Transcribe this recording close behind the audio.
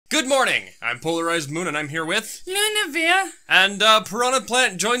Good morning! I'm PolarizedMoon and I'm here with... Lunavia. And Piranha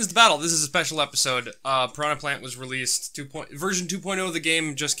Plant joins the battle. This is a special episode. Piranha Plant was released, version 2.0 of the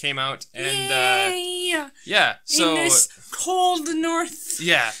game just came out. And yeah, so... in this cold north.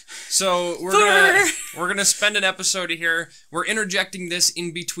 Yeah, so we're gonna spend an episode here. We're interjecting this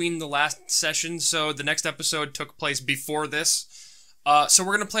in between the last session, so the next episode took place before this. So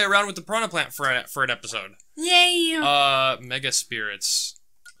we're gonna play around with the Piranha Plant for an episode. Yay! Mega Spirits.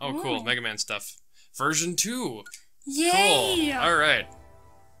 Oh, cool. Mega Man stuff. Version 2. Yay! Cool. Alright.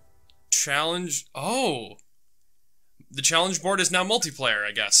 Challenge. Oh! The challenge board is now multiplayer,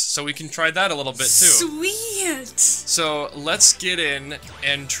 I guess. So we can try that a little bit, too. Sweet! So, let's get in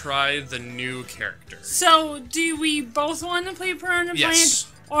and try the new character. So, do we both want to play Piranha Plant? Yes.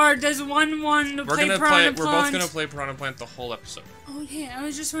 Or does one want to play Piranha Plant? We're both gonna play Piranha Plant the whole episode. Okay, I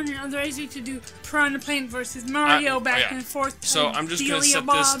was just wondering, otherwise we could do Piranha Plant versus Mario back and forth. So I'm just gonna set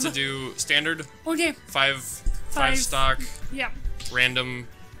this to do standard. Okay. Five stock. Yeah. Random.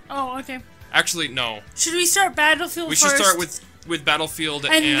 Oh, okay. Actually, no. Should we start Battlefield first? We should start with Battlefield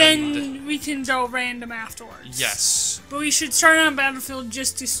and then we can go random afterwards. Yes. But we should start on Battlefield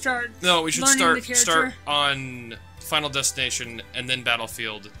just to start. No, we should start the on Final Destination and then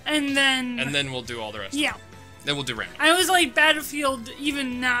Battlefield. And then we'll do all the rest. Yeah. Then we'll do random. I was like Battlefield,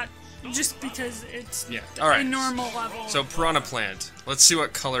 even not just because it's a normal level. So Piranha Plant. Let's see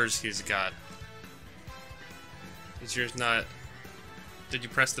what colors he's got. Is yours not? Did you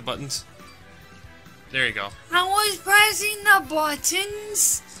press the buttons? There you go. I was pressing the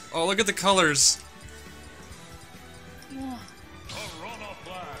buttons. Oh, look at the colors.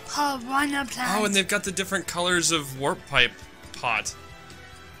 Piranha Plant. Oh, and they've got the different colors of warp pipe pot.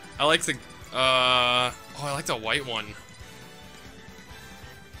 I like the I like the white one.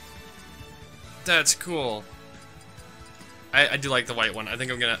 That's cool. I do like the white one. I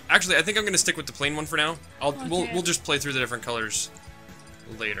think I'm gonna stick with the plain one for now. We'll just play through the different colors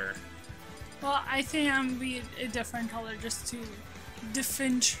later. Well, I think I'm gonna be a different color just to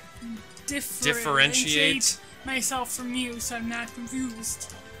differentiate myself from you, so I'm not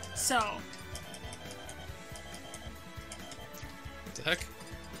confused. So. What the heck?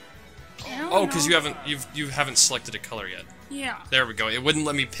 Oh, because you haven't selected a color yet. Yeah. There we go. It wouldn't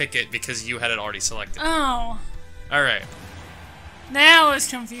let me pick it because you had it already selected. Oh. All right. That was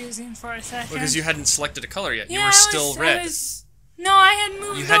confusing for a second. Because you hadn't selected a color yet. Yeah, you were still red. No, I had moved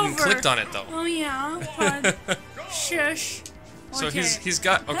over. You hadn't clicked on it though. Oh yeah, but shush. So okay. he's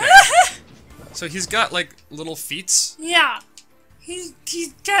got So he's got like little feets. Yeah. He's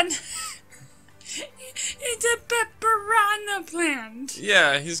got. It's a Piranha Plant.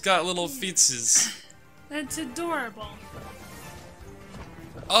 Yeah, he's got little feetses. That's adorable.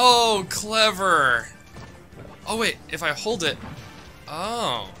 Oh, clever. Oh wait, if I hold it.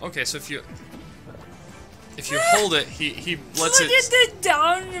 Oh, okay. So if you hold it, he lets Look at the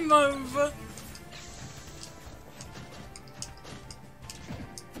down move.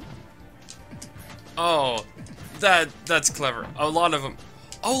 Oh, that's clever. A lot of them.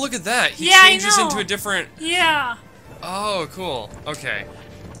 Oh, look at that. He yeah, changes into a different. Yeah. Oh, cool. Okay.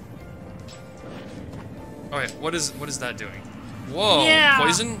 Oh wait, what is that doing? Whoa. Yeah.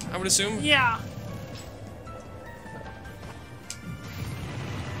 Poison, I would assume. Yeah.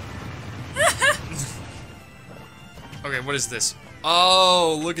 Okay, what is this?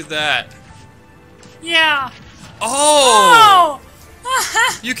 Oh, look at that. Yeah. Oh!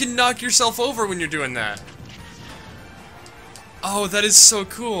 You can knock yourself over when you're doing that. Oh, that is so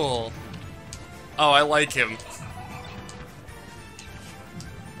cool. Oh, I like him.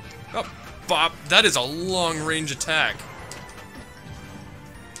 Oh, Bob, that is a long-range attack.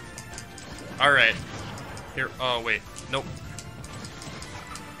 Alright. Here, oh, wait. Nope.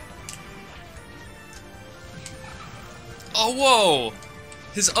 Oh, whoa!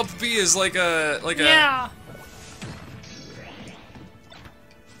 His up B is like a... Yeah.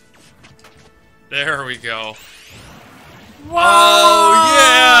 There we go. Whoa! Oh,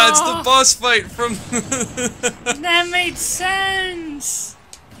 yeah! It's the boss fight from... That made sense!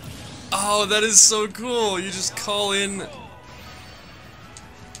 Oh, that is so cool! You just call in...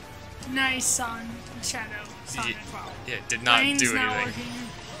 Nice Shadow Sonic. Yeah, it did not do anything.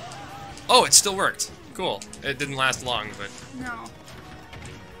 Oh, it still worked. Cool. It didn't last long, but... No.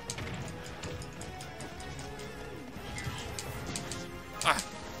 Ah.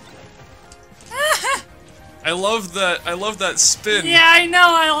 I love that spin. Yeah, I know,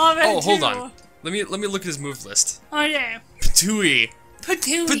 I love it. Oh, hold on. Let me look at his move list. Okay. Patooey.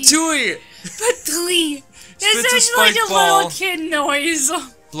 Patooey. Patooey. Patooey. Spits It's like a ball. little kid noise.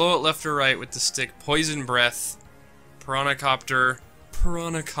 Blow it left or right with the stick. Poison breath. Piranha copter.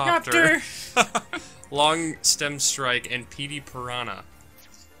 Piranha Copter. Long Stem Strike and PD Piranha.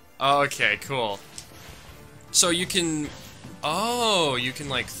 Okay, cool. So you can... Oh, you can,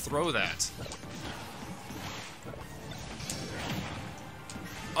 like, throw that.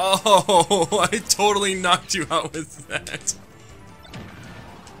 Oh, I totally knocked you out with that.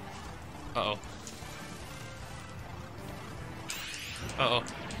 Uh-oh. Uh-oh.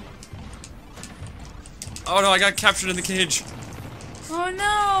 Oh no, I got captured in the cage. Oh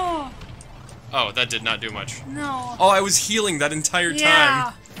no! Oh, that did not do much. No. Oh, I was healing that entire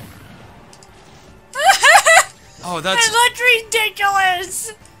time. Oh, that's... That's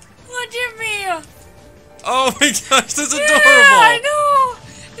ridiculous! Look at me! Oh my gosh, that's adorable! Yeah, I know!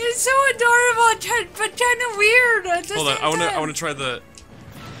 It's so adorable, but kind of weird at the Hold on, same time. I wanna try the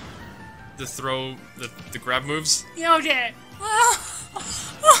throw, the grab moves. Yeah, okay.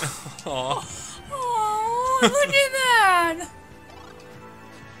 Aww. Oh, look at that!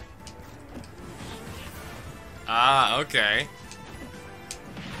 Ah, okay.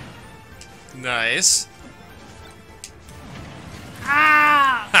 Nice.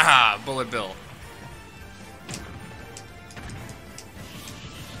 Ah! Haha, Bullet Bill.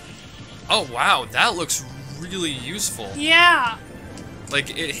 Oh wow, that looks really useful. Yeah. Like,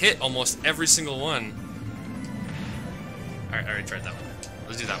 it hit almost every single one. Alright, I already tried that one.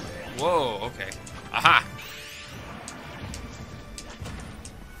 Let's do that one. Whoa, okay. Aha!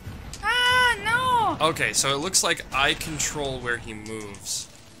 Ah, no! Okay, so it looks like I control where he moves.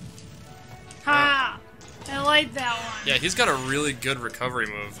 Ha! I like that one. Yeah, he's got a really good recovery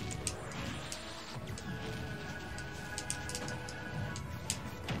move.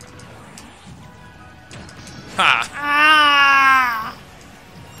 Ha! Ah!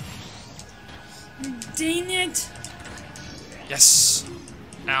 Dang it! Yes!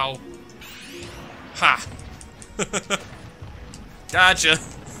 Ow. Ha! Gotcha!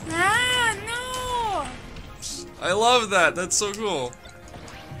 Ah, no! I love that! That's so cool!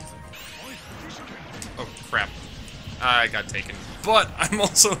 Oh, crap. I got taken. But I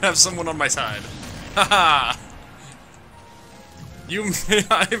also have someone on my side. Haha! You,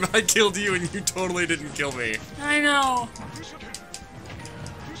 I killed you and you totally didn't kill me. I know.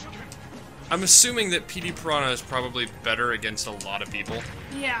 I'm assuming that PD Piranha is probably better against a lot of people.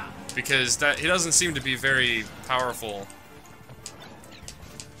 Yeah. Because he doesn't seem to be very powerful.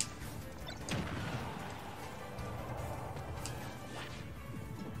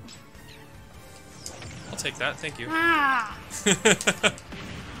 I'll take that, thank you. Ah!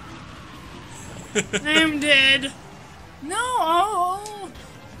 I'm dead. No! Oh!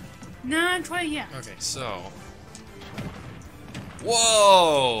 No, try again. Okay, so...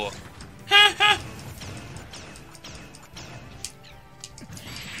 Whoa!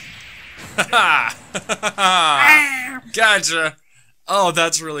 Gotcha! Oh,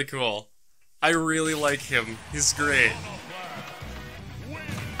 that's really cool. I really like him. He's great.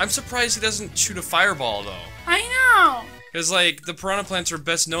 I'm surprised he doesn't shoot a fireball, though. I know! Because, like, the Piranha Plants are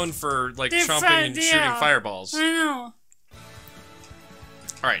best known for, like, They're chomping and shooting fireballs. I know.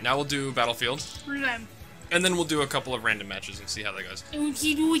 Alright, now we'll do Battlefield. Okay. And then we'll do a couple of random matches and see how that goes.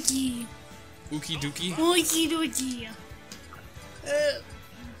 Ookie dookie. Ookie dookie? Ookie dookie.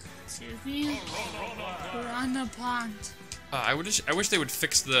 Excuse me. Piranha Plant. I wish they would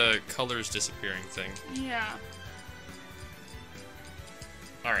fix the colors disappearing thing. Yeah.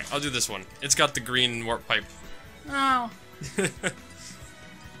 Alright, I'll do this one. It's got the green warp pipe. Oh. Look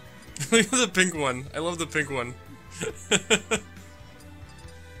at the pink one. I love the pink one.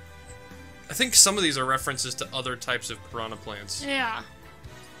 I think some of these are references to other types of piranha plants. Yeah.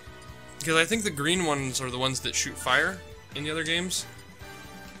 Because I think the green ones are the ones that shoot fire in the other games.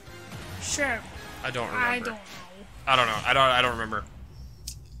 Sure. I don't remember. I don't know. I don't know. I don't remember.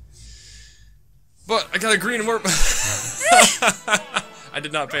 But I got a green warp. I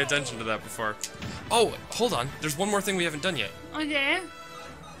did not pay attention to that before. Oh, hold on. There's one more thing we haven't done yet. Okay.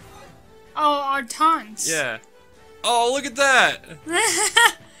 Oh, our taunts. Yeah. Oh, look at that.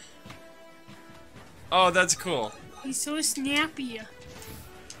 Oh, that's cool. He's so snappy.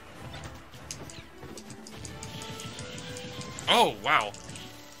 Oh, wow.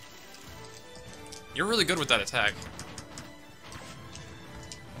 You're really good with that attack.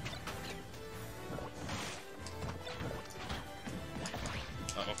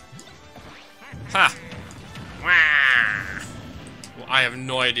 Uh-oh. Ha! Well, I have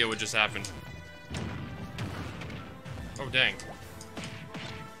no idea what just happened. Oh, dang.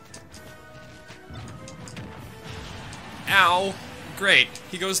 Ow! Great.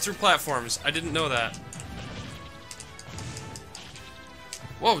 He goes through platforms. I didn't know that.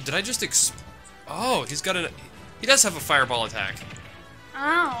 Whoa, did I just Oh, he's got he does have a fireball attack.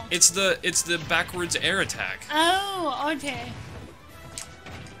 Oh. It's the backwards air attack. Oh, okay.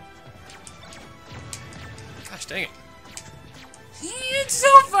 Gosh dang it. It's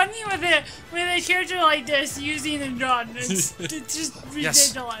so funny with a character like this using the gun. It's just ridiculous.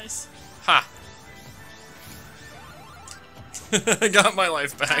 Yes. Ha. I got my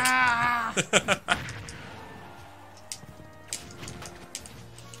life back. Ah.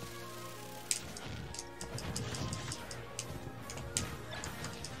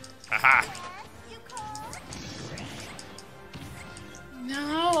 Aha.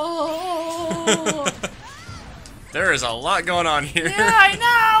 No. There is a lot going on here. Yeah, I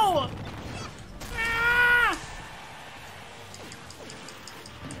know. Ah.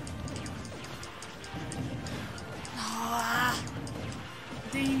 Ah.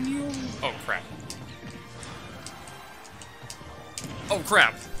 They knew. Oh crap. Oh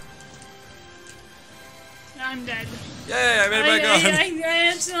crap. I'm dead. Yay, I made it back on. I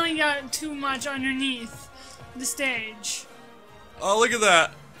accidentally got too much underneath the stage. Oh, look at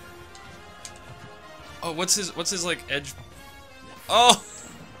that. Oh, what's his like edge? Oh.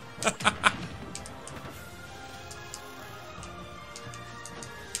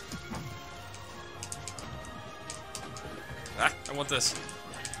 Ah, I want this.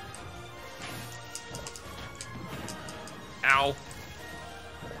 Ow.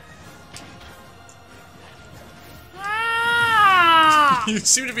 Ah! You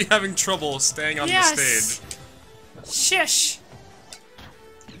seem to be having trouble staying on the stage. Shish.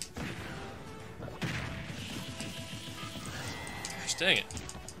 Gosh dang it.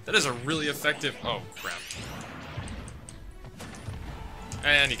 That is a really effective... Oh, crap.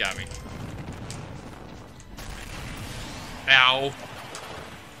 And he got me. Ow.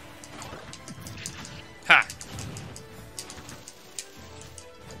 Ha.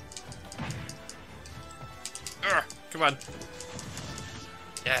 Urgh, come on.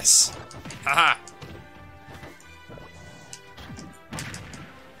 Yes. Haha.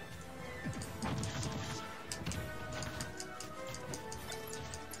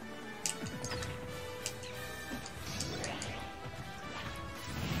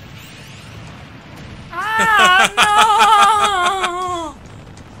 Ah, no!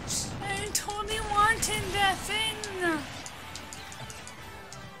 I totally wanted that thing.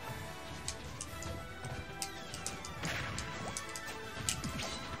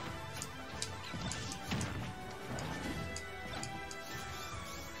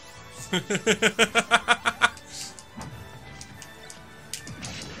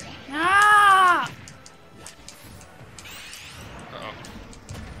 Ah! Uh-oh.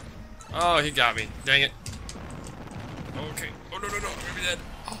 Oh, he got me. Dang it. Okay. Oh, no, no, no. I'm gonna be dead.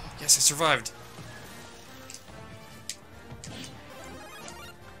 Oh, yes, I survived.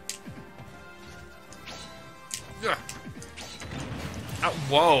 Yeah. Ow,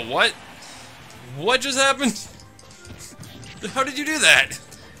 whoa, what? What just happened? How did you do that?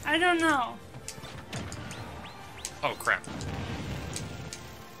 I don't know. Oh, crap.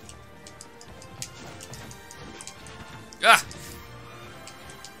 Ah!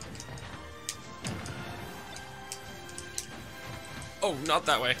 Oh, not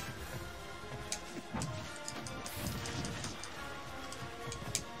that way.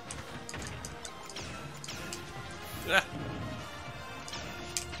 Ah.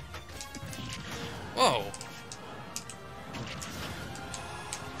 Whoa.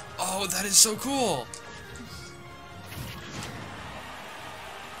 Oh, that is so cool.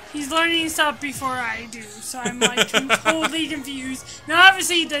 He's learning stuff before I do, so I'm like totally confused. Now,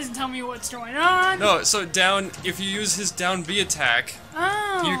 obviously, he doesn't tell me what's going on. No, so down, if you use his down B attack,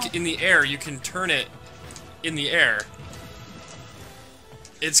 in the air, you can turn it in the air.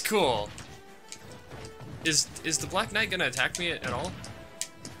 It's cool. Is the Black Knight gonna attack me at all?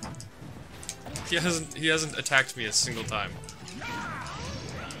 He hasn't attacked me a single time.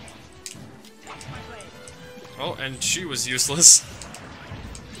 Oh, and she was useless.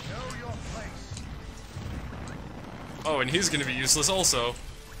 Oh, and he's gonna be useless also.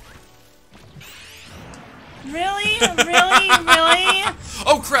 Really? Really? Really?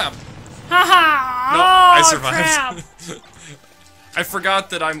 Oh, crap! Haha! No, Oh, I survived. Crap. I forgot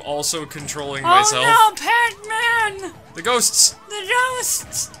that I'm also controlling myself. Oh no, Pac-Man! The ghosts! The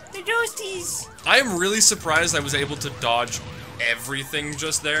ghosts! The ghosties! I am really surprised I was able to dodge everything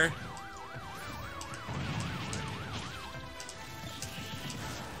just there.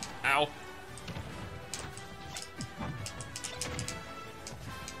 Ow.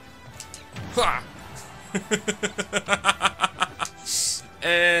 Ha!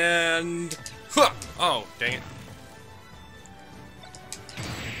 And... Ha! Oh, dang it.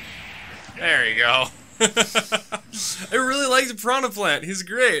 There you go. I really like the Piranha Plant. He's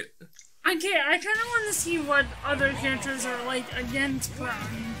great. Okay, I kind of want to see what other characters are like against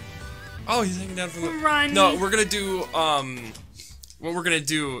Piranha. Oh, he's hanging down from the... Piranha. No, we're gonna do, what we're gonna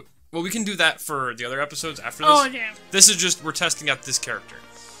do... Well, we can do that for the other episodes after this. Oh, damn. This is just, we're testing out this character.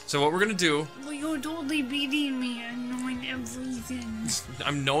 So what we're gonna do... Well, you're totally beating me and knowing everything.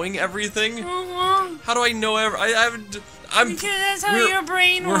 I'm knowing everything? Uh-huh. How do I know I haven't... Because that's how your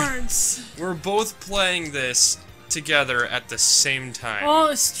brain works. We're both playing this together at the same time.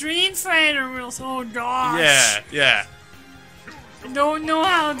 Oh, Street Fighter rules. Oh, gosh. Yeah, yeah. I don't know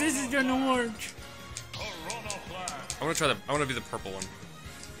how this is gonna work. I wanna be the purple one.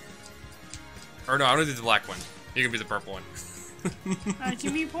 Or no, I wanna do the black one. You can be the purple one.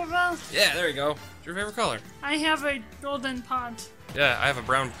 Can be purple? Yeah, there you go. What's your favorite color? I have a golden pot. Yeah, I have a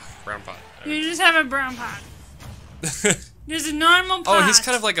brown pot. You just have a brown pot. There's a normal pot. Oh, he's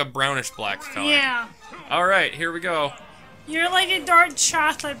kind of like a brownish black color. Yeah. Alright, here we go. You're like a dark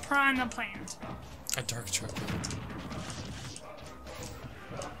chocolate Piranha Plant. A dark chocolate.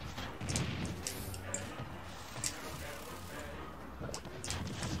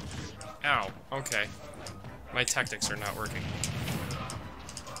 Ow, okay. My tactics are not working.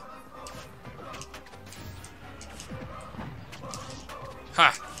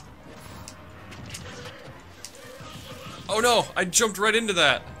 Ha! Oh no! I jumped right into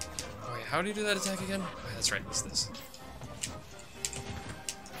that! Wait, how do you do that attack again? Oh, that's right, it's this.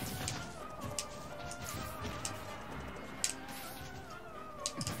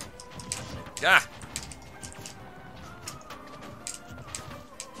 Yeah!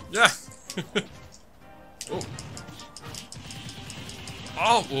 Yeah! Oh!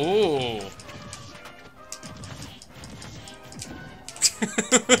 Oh! Oh!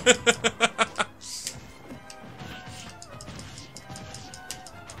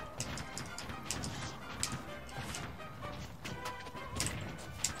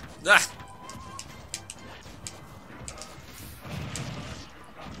 Ah!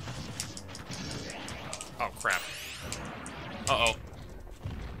 Oh crap. Uh-oh.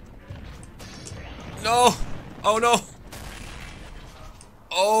 No! Oh no!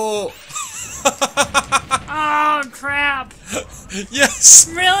 Oh! Oh, crap. Yes!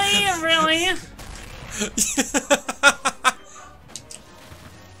 Really? Really?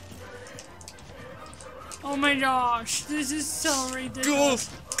 Oh my gosh, this is so ridiculous.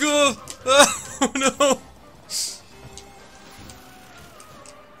 Go! Oh no!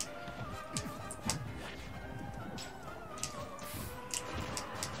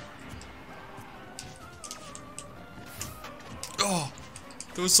 Oh!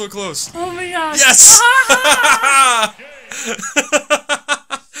 That was so close. Oh my gosh. Yes!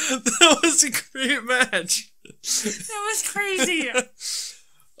 That was a great match. That was crazy.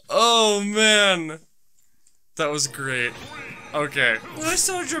 Oh man. That was great. Okay. It was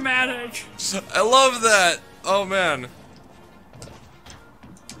so dramatic. I love that. Oh man.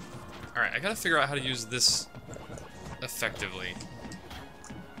 Alright, I gotta figure out how to use this effectively.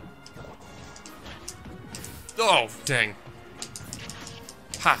 Oh, dang.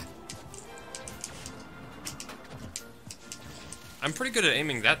 Ha! I'm pretty good at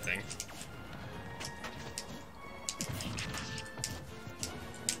aiming that thing.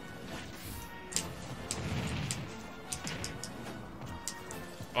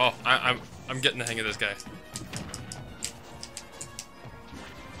 Oh, I'm getting the hang of this guy.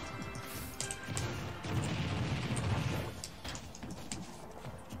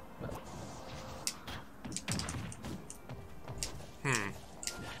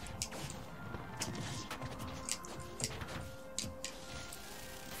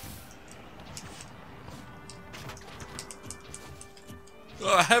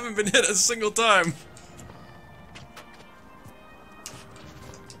 Oh, I haven't been hit a single time.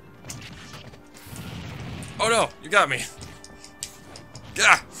 Oh no, you got me.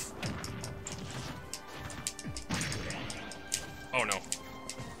 Yeah. Oh no.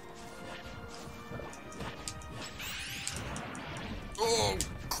 Oh,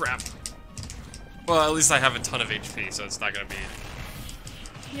 crap. Well, at least I have a ton of HP, so it's not gonna be...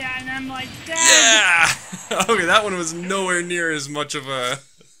 Yeah, and I'm like, dead. Yeah! Okay, that one was nowhere near as much of a...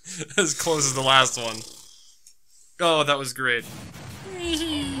 as close as the last one. Oh, that was great.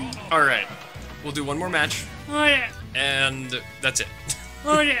 Alright. We'll do one more match. Oh yeah. And that's it.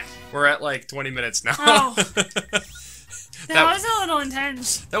 Oh yeah. We're at like 20 minutes now. Oh. That was a little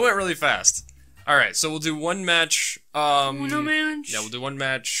intense. That went really fast. Alright, so we'll do one match. Uno match? Yeah, we'll do one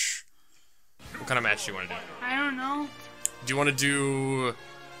match. What kind of match do you want to do? I don't know. Do you want to do...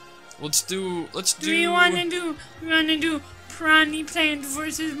 Let's do... Do you want to do Piranha Plant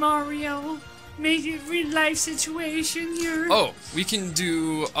versus Mario? make it real life situation here. Oh, we can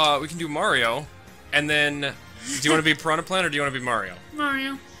do Mario, and then do you want to be Piranha Plant or do you want to be Mario?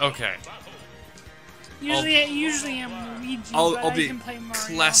 Mario. Okay. Usually I'm Luigi, I'll I be can play Mario.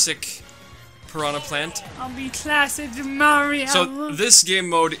 classic Piranha Plant. I'll be classic Mario. So this game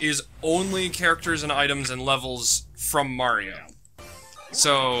mode is only characters and items and levels from Mario.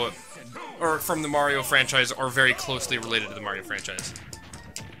 So, or from the Mario franchise, or very closely related to the Mario franchise.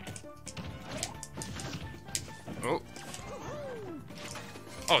 Oh.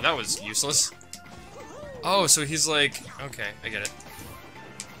 Oh, that was useless. Oh, so he's like... Okay, I get it.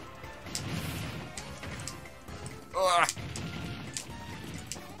 Ugh.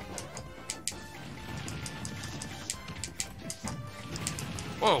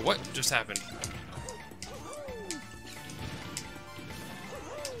 Whoa, what just happened?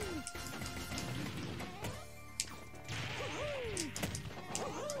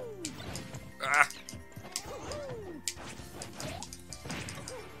 Ah.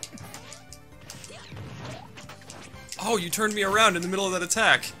 Oh, you turned me around in the middle of that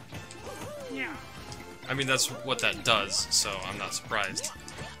attack. Yeah. I mean, that's what that does, so I'm not surprised.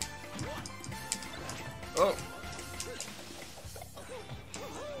 Oh.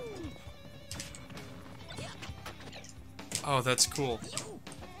 Oh, that's cool.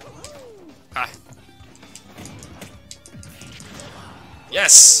 Ah.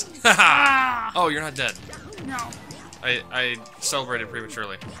 Yes! Haha! Ah. Oh, you're not dead. No. I celebrated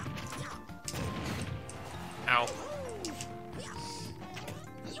prematurely. Ow.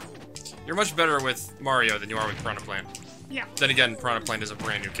 You're much better with Mario than you are with Piranha Plant. Yeah. Then again, Piranha Plant is a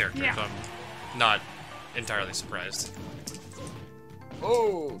brand new character, Yeah. so I'm not entirely surprised.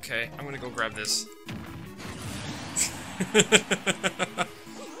 Oh, okay. I'm gonna go grab this.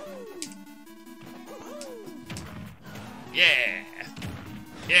 Yeah!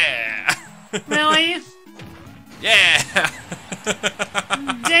 Yeah! Really? Yeah!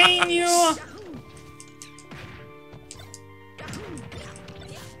 Dang you!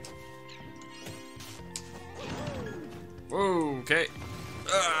 Whoa, okay.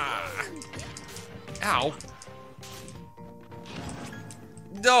 Ah. Ow.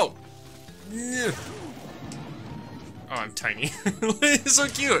 No! Oh, I'm tiny. It's so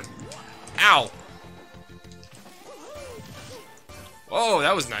cute. Ow. Whoa,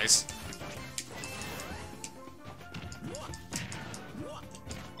 that was nice.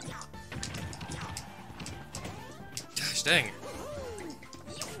 Gosh dang.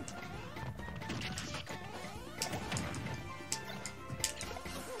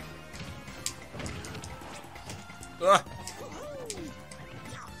 Ah.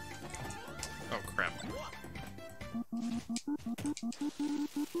 Oh crap.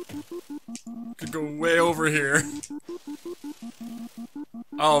 Could go way over here.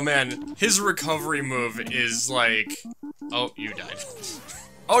 Oh man, his recovery move is like... Oh, you died.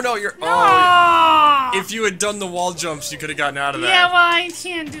 Oh no, you're... No! Oh, if you had done the wall jumps, you could have gotten out of that. Yeah, well, I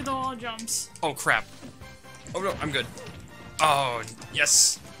can't do the wall jumps. Oh crap. Oh no, I'm good. Oh,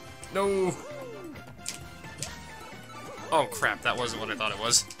 yes. No. Oh crap, that wasn't what I thought it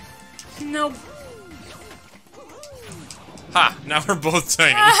was. Nope. Ha! Now we're both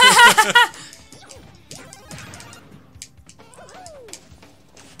tiny.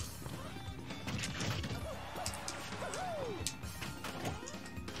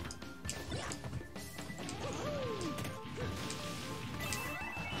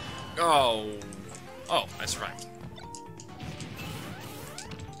 Oh. Oh, I survived.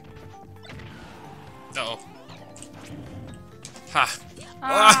 Uh-oh. Ha.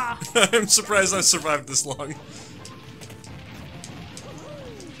 Ah. I'm surprised I survived this long.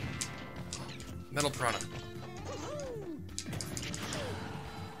 Metal Piranha.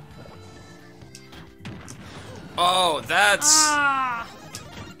 Oh, that's... Ah.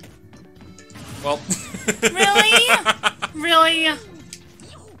 Well... Really? Really?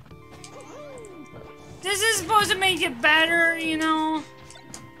 This is supposed to make it better, you know?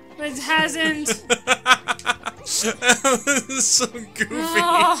 But it hasn't. This is so goofy.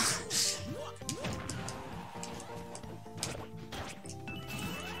 Oh.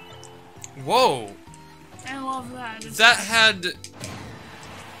 Whoa. I love that. That had...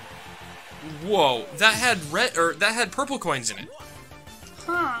 Whoa. That had red... Or, that had purple coins in it.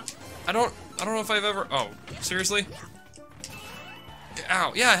 Huh. I don't know if I've ever... Oh, seriously?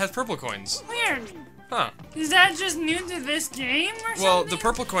 Ow. Yeah, it has purple coins. Weird. Huh. Is that just new to this game or something? Well, the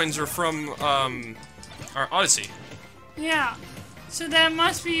purple coins are from, our Odyssey. Yeah. So that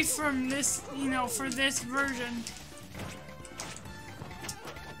must be from this, you know, for this version.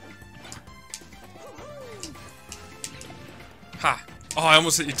 Ha. Oh, I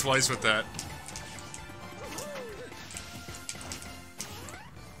almost hit you twice with that.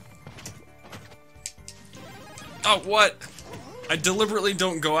 Oh, what? I deliberately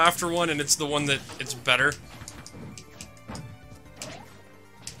don't go after one, and it's the one that it's better.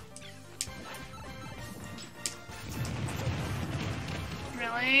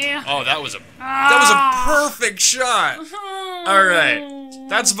 Really? Oh, that was a perfect shot. All right,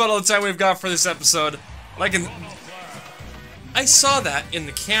 that's about all the time we've got for this episode. I saw that in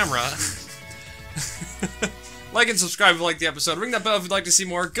the camera. Like and subscribe if you like the episode. Ring that bell if you'd like to see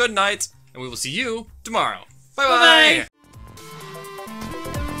more. Good night, and we will see you tomorrow. Bye bye.